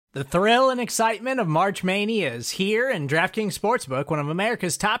The thrill and excitement of March Mania is here, and DraftKings Sportsbook, one of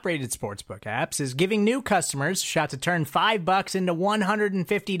America's top-rated sportsbook apps, is giving new customers a shot to turn $5 into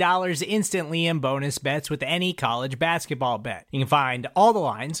 $150 instantly in bonus bets with any college basketball bet. You can find all the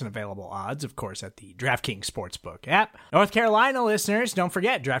lines and available odds, of course, at the DraftKings Sportsbook app. North Carolina listeners, don't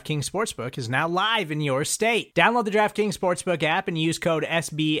forget, DraftKings Sportsbook is now live in your state. Download the DraftKings Sportsbook app and use code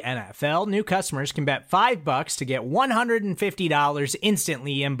SBNFL. New customers can bet $5 to get $150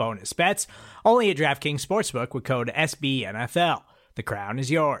 instantly in bonus bets, only at DraftKings Sportsbook with code SBNFL. The crown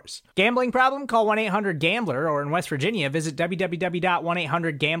is yours. Gambling problem? Call 1-800-GAMBLER, or in West Virginia, visit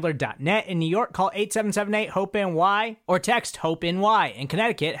www.1800gambler.net. In New York, call 877-8-HOPE-NY or text HOPE-NY. In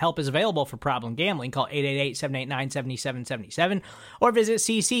Connecticut, help is available for problem gambling. Call 888-789-7777 or visit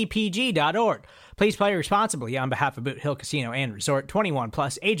ccpg.org. Please play responsibly on behalf of Boot Hill Casino and Resort. 21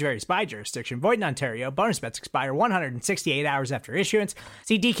 plus, age varies by jurisdiction. Void in Ontario. Bonus bets expire 168 hours after issuance.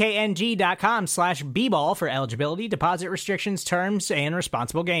 See dkng.com/bball for eligibility, deposit restrictions, terms, and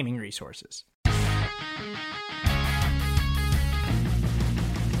responsible gaming resources.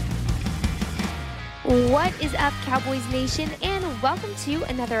 What is up, Cowboys Nation, and welcome to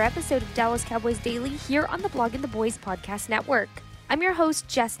another episode of Dallas Cowboys Daily here on the Blog and the Boys Podcast Network. I'm your host,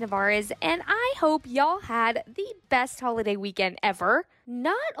 Jess Navarez, and I hope y'all had the best holiday weekend ever.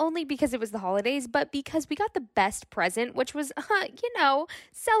 Not only because it was the holidays, but because we got the best present, which was,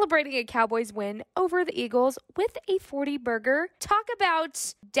 celebrating a Cowboys win over the Eagles with a 40 burger. Talk about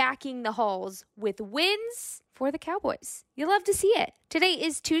stacking the halls with wins for the Cowboys. You love to see it. Today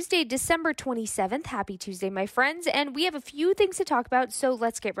is Tuesday, December 27th. Happy Tuesday, my friends. And we have a few things to talk about, so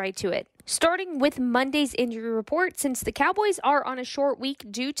let's get right to it. Starting with Monday's injury report, since the Cowboys are on a short week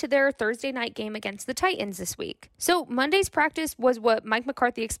due to their Thursday night game against the Titans this week. So Monday's practice was what Mike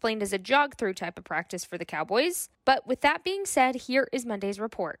McCarthy explained as a jog-through type of practice for the Cowboys. But with that being said, here is Monday's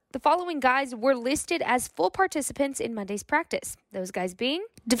report. The following guys were listed as full participants in Monday's practice. Those guys being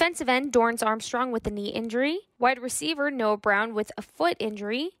defensive end Dorrance Armstrong with a knee injury, wide receiver Noah Brown with a foot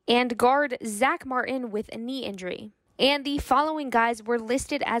injury, and guard Zach Martin with a knee injury. And the following guys were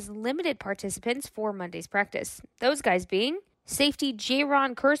listed as limited participants for Monday's practice. Those guys being safety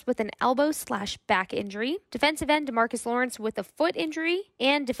Jaron Kearse with an elbow/back injury, defensive end DeMarcus Lawrence with a foot injury,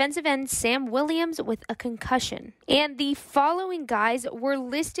 and defensive end Sam Williams with a concussion. And the following guys were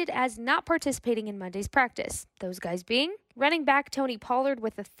listed as not participating in Monday's practice. Those guys being running back Tony Pollard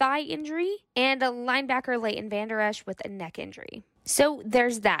with a thigh injury, and a linebacker Leighton Vander Esch with a neck injury. So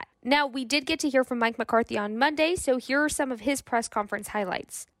there's that. Now, we did get to hear from Mike McCarthy on Monday, so here are some of his press conference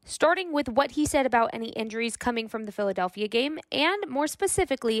highlights. Starting with what he said about any injuries coming from the Philadelphia game, and more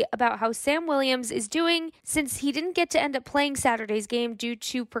specifically about how Sam Williams is doing since he didn't get to end up playing Saturday's game due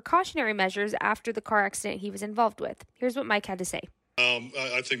to precautionary measures after the car accident he was involved with. Here's what Mike had to say.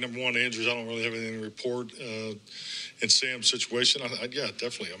 I think, number one, the injuries, I don't really have anything to report. In Sam's situation, yeah,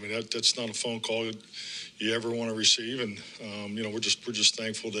 definitely. I mean, that's not a phone call you ever want to receive, and we're just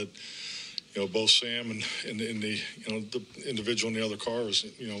thankful that both Sam and the the individual in the other cars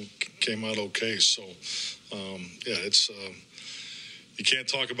came out okay. So it's you can't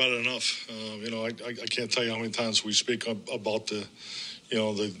talk about it enough. I can't tell you how many times we speak about the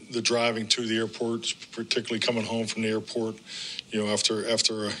driving to the airport, particularly coming home from the airport, after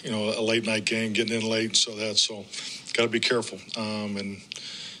a late night game, getting in late, so got to be careful. And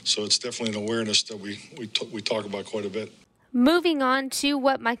so it's definitely an awareness that we talk about quite a bit. Moving on to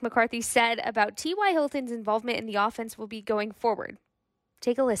what Mike McCarthy said about T.Y. Hilton's involvement in the offense will be going forward.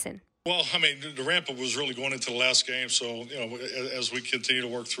 Take a listen. Well, I mean, the ramp-up was really going into the last game, so, as we continue to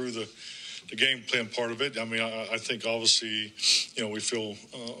work through the game plan part of it, I mean, I think obviously, we feel,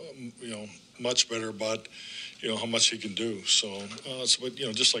 much better about, how much he can do. So, but,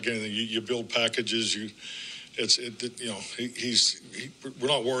 just like anything, you build packages, we're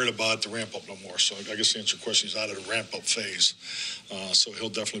not worried about the ramp up no more. So I guess the answer to your question is out of the ramp up phase. So he'll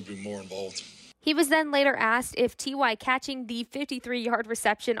definitely be more involved. He was then later asked if T.Y. catching the 53-yard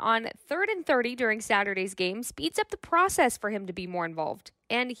reception on 3rd and 30 during Saturday's game speeds up the process for him to be more involved.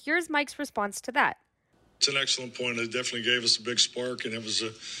 And here's Mike's response to that. It's an excellent point. It definitely gave us a big spark, and it was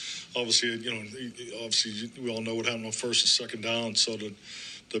obviously we all know what happened on first and second down. So to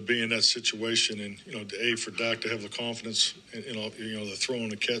be in that situation, and for Dak to have the confidence, the throw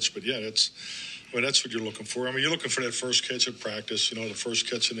and the catch. But yeah, that's what you're looking for. I mean, you're looking for that first catch at practice, the first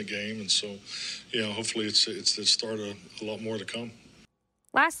catch in the game, and so hopefully it's the start of a lot more to come.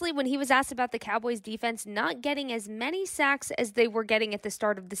 Lastly, when he was asked about the Cowboys defense not getting as many sacks as they were getting at the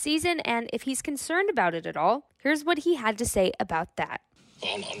start of the season and if he's concerned about it at all, here's what he had to say about that.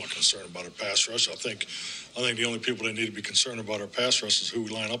 I'm not concerned about our pass rush. I think the only people that need to be concerned about our pass rush is who we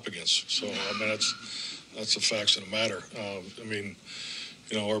line up against. So, I mean, that's the facts of the matter.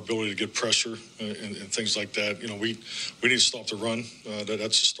 Our ability to get pressure and things like that. We need to stop the run. That's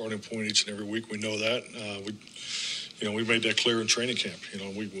the starting point each and every week. We know that. We made that clear in training camp.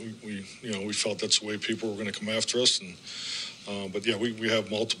 We felt that's the way people were going to come after us. But we have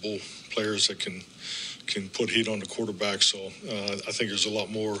multiple players that can put heat on the quarterback. So I think there's a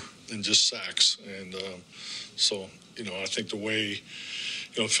lot more than just sacks. And I think the way.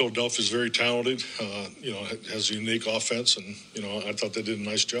 Philadelphia is very talented, has a unique offense, and, I thought they did a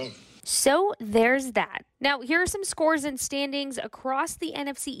nice job. So there's that. Now, here are some scores and standings across the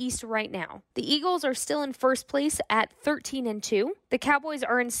NFC East right now. The Eagles are still in first place at 13-2. The Cowboys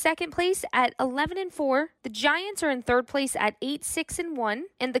are in second place at 11-4. The Giants are in third place at 8-6-1.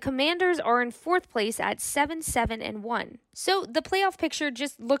 And the Commanders are in fourth place at 7-7-1. So the playoff picture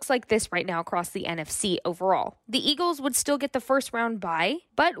just looks like this right now across the NFC overall. The Eagles would still get the first round bye,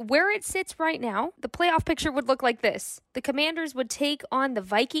 but where it sits right now, the playoff picture would look like this. The Commanders would take on the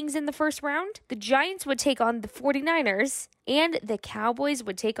Vikings in the first round. The Giants would take on the 49ers. And the Cowboys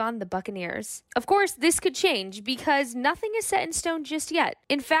would take on the Buccaneers. Of course, this could change because nothing is set in stone just yet.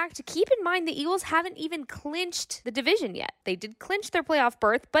 In fact, keep in mind the Eagles haven't even clinched the division yet. They did clinch their playoff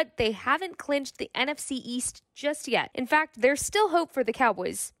berth, but they haven't clinched the NFC East just yet. In fact, there's still hope for the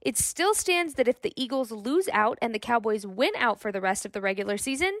Cowboys. It still stands that if the Eagles lose out and the Cowboys win out for the rest of the regular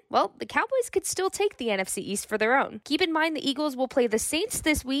season, well, the Cowboys could still take the NFC East for their own. Keep in mind the Eagles will play the Saints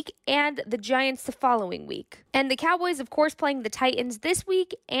this week and the Giants the following week. And the Cowboys, of course, playing the Titans this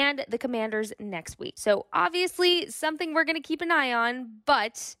week and the Commanders next week. So obviously something we're going to keep an eye on,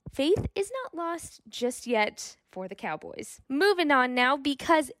 but faith is not lost just yet for the Cowboys. Moving on now,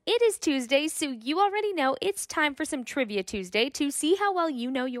 because it is Tuesday, so you already know it's time for some Trivia Tuesday to see how well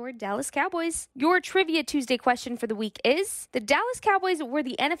you know your Dallas Cowboys. Your Trivia Tuesday question for the week is, the Dallas Cowboys were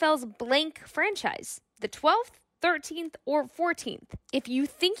the NFL's blank franchise, the 12th, 13th, or 14th? If you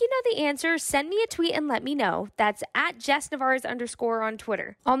think you know the answer, send me a tweet and let me know. That's at JessNavarez _ on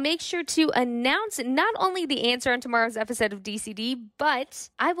Twitter. I'll make sure to announce not only the answer on tomorrow's episode of DCD, but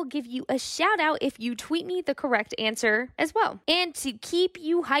I will give you a shout out if you tweet me the correct answer as well. And to keep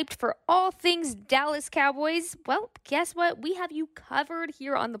you hyped for all things Dallas Cowboys, well, guess what? We have you covered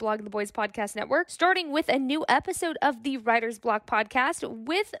here on the Blog and the Boys Podcast Network, starting with a new episode of the Writer's Block Podcast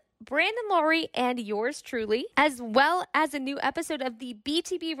with Brandon Laurie and yours truly, as well as a new episode of the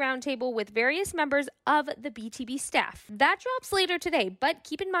BTB Roundtable with various members of the BTB staff. That drops later today, but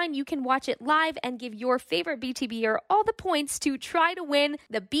keep in mind you can watch it live and give your favorite BTBer all the points to try to win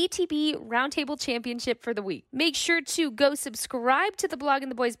the BTB Roundtable Championship for the week. Make sure to go subscribe to the Blog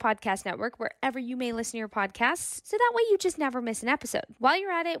and the Boys Podcast Network wherever you may listen to your podcasts, so that way you just never miss an episode. While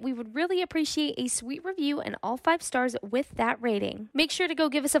you're at it, we would really appreciate a sweet review and all 5 stars with that rating. Make sure to go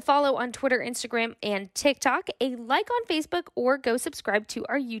give us a follow on Twitter, Instagram, and TikTok, a like on Facebook, or go subscribe to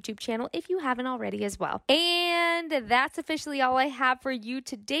our YouTube channel if you haven't already as well. And that's officially all I have for you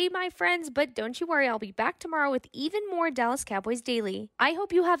today, my friends, but don't you worry, I'll be back tomorrow with even more Dallas Cowboys Daily. I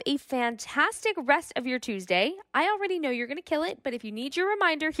hope you have a fantastic rest of your Tuesday. I already know you're going to kill it, but if you need your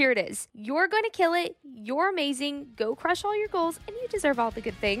reminder, here it is. You're going to kill it, you're amazing, go crush all your goals, and you deserve all the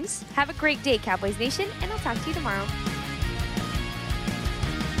good things. Have a great day, Cowboys Nation, and I'll talk to you tomorrow.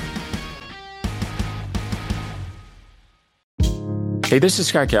 Hey, this is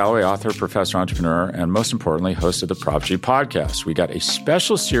Scott Galloway, author, professor, entrepreneur, and most importantly, host of the Prop G podcast. We got a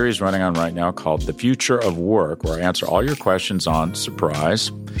special series running on right now called The Future of Work, where I answer all your questions on,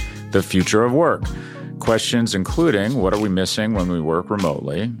 surprise, the future of work. Questions including, what are we missing when we work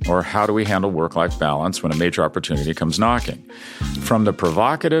remotely? Or how do we handle work-life balance when a major opportunity comes knocking? From the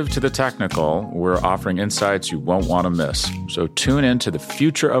provocative to the technical, we're offering insights you won't want to miss. So tune in to The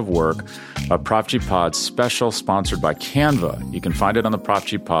Future of Work, a Prop G Pod special sponsored by Canva. You can find it on the Prop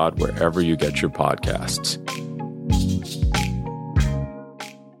G Pod wherever you get your podcasts.